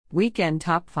Weekend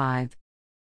Top 5.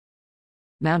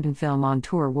 Mountain Film on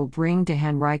Tour will bring to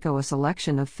Henrico a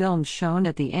selection of films shown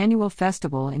at the annual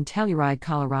festival in Telluride,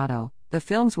 Colorado. The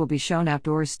films will be shown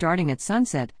outdoors starting at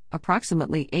sunset,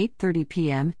 approximately 8:30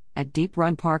 p.m., at Deep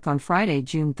Run Park on Friday,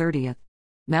 June 30th.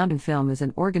 Mountain Film is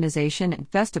an organization and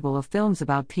festival of films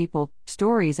about people,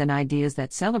 stories, and ideas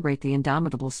that celebrate the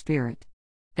indomitable spirit.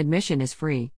 Admission is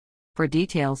free. For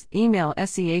details, email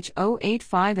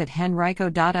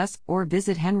sch085@henrico.us or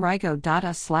visit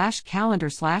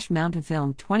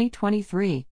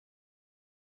henrico.us/calendar/mountainfilm2023.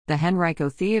 The Henrico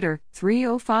Theater,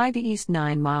 305 East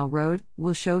 9 Mile Road,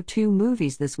 will show 2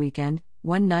 movies this weekend,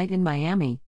 One Night in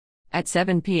Miami, at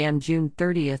 7 p.m. June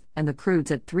 30th, and The Croods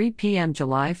at 3 p.m.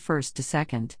 July 1st to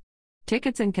 2nd.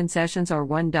 Tickets and concessions are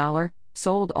 $1,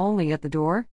 sold only at the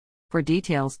door. For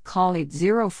details, call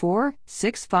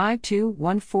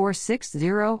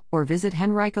 804-652-1460 or visit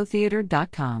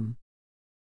henricotheater.com.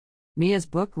 Mia's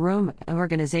Book Room, an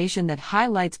organization that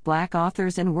highlights Black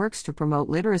authors and works to promote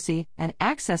literacy and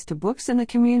access to books in the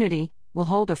community, will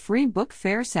hold a free book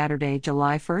fair Saturday,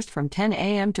 July 1st from 10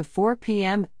 a.m. to 4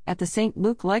 p.m. at the St.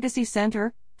 Luke Legacy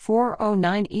Center,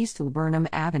 409 East Laburnum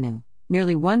Avenue.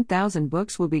 Nearly 1,000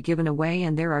 books will be given away,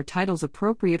 and there are titles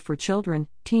appropriate for children,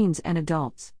 teens, and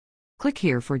adults. Click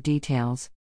here for details.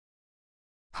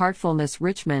 Heartfulness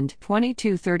Richmond,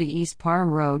 2230 East Parham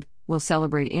Road, will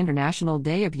celebrate International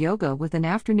Day of Yoga with an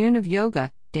afternoon of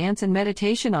yoga, dance and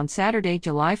meditation on Saturday,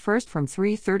 July 1st from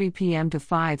 3:30 p.m. to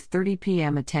 5:30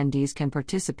 p.m. Attendees can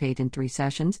participate in 3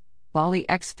 sessions: Bali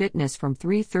X Fitness from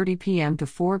 3:30 p.m. to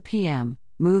 4 p.m.,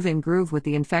 Move and Groove with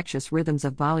the infectious rhythms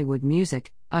of Bollywood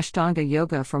music, Ashtanga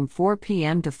Yoga from 4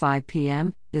 p.m. to 5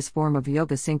 p.m. This form of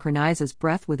yoga synchronizes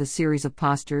breath with a series of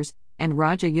postures, and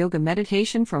Raja Yoga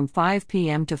meditation from 5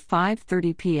 p.m. to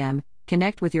 5:30 p.m.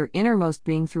 Connect with your innermost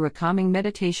being through a calming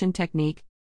meditation technique.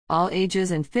 All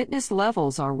ages and fitness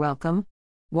levels are welcome.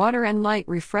 Water and light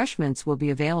refreshments will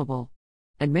be available.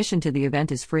 Admission to the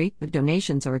event is free, but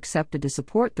donations are accepted to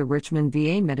support the Richmond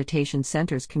VA Meditation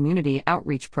Center's community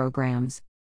outreach programs.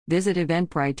 Visit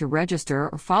Eventbrite to register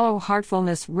or follow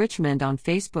Heartfulness Richmond on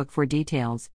Facebook for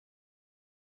details.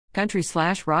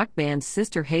 Country/rock band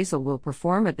Sister Hazel will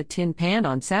perform at the Tin Pan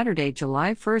on Saturday,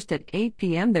 July 1st at 8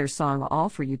 p.m. Their song All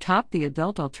For You topped the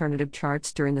adult alternative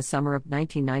charts during the summer of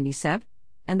 1997,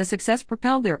 and the success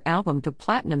propelled their album to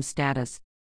platinum status.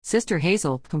 Sister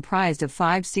Hazel, comprised of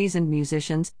 5 seasoned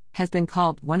musicians, has been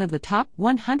called one of the top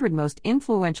 100 most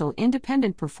influential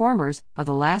independent performers of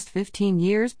the last 15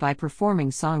 years by Performing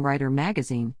Songwriter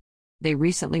magazine. They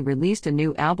recently released a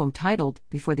new album titled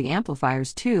Before the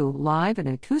Amplifiers 2 Live and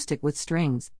Acoustic with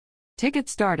Strings.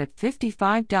 Tickets start at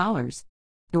 $55.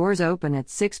 Doors open at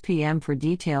 6 p.m. For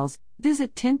details,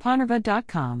 visit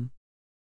tinpanarva.com.